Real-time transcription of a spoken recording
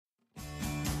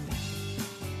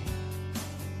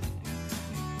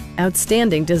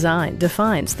Outstanding design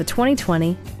defines the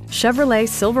 2020 Chevrolet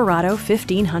Silverado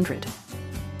 1500.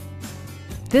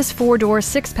 This four-door,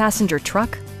 six-passenger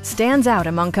truck stands out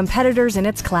among competitors in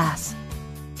its class.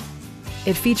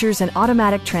 It features an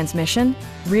automatic transmission,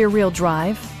 rear-wheel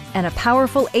drive, and a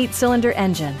powerful 8-cylinder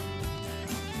engine.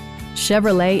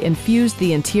 Chevrolet infused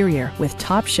the interior with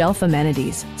top-shelf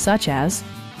amenities such as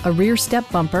a rear step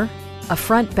bumper, a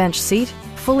front bench seat,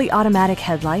 fully automatic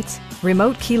headlights,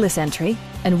 remote keyless entry,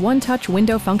 and one-touch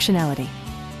window functionality.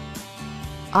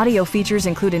 Audio features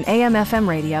include an AM/FM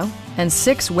radio and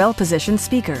 6 well-positioned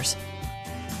speakers.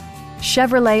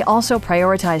 Chevrolet also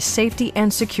prioritized safety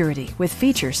and security with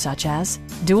features such as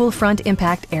dual front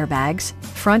impact airbags,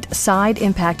 front side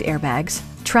impact airbags,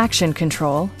 traction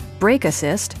control, brake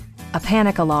assist, a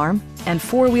panic alarm, and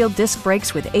 4-wheel disc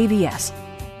brakes with ABS.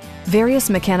 Various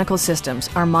mechanical systems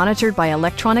are monitored by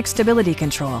electronic stability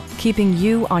control, keeping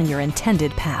you on your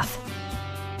intended path.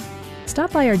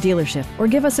 Stop by our dealership or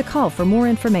give us a call for more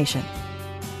information.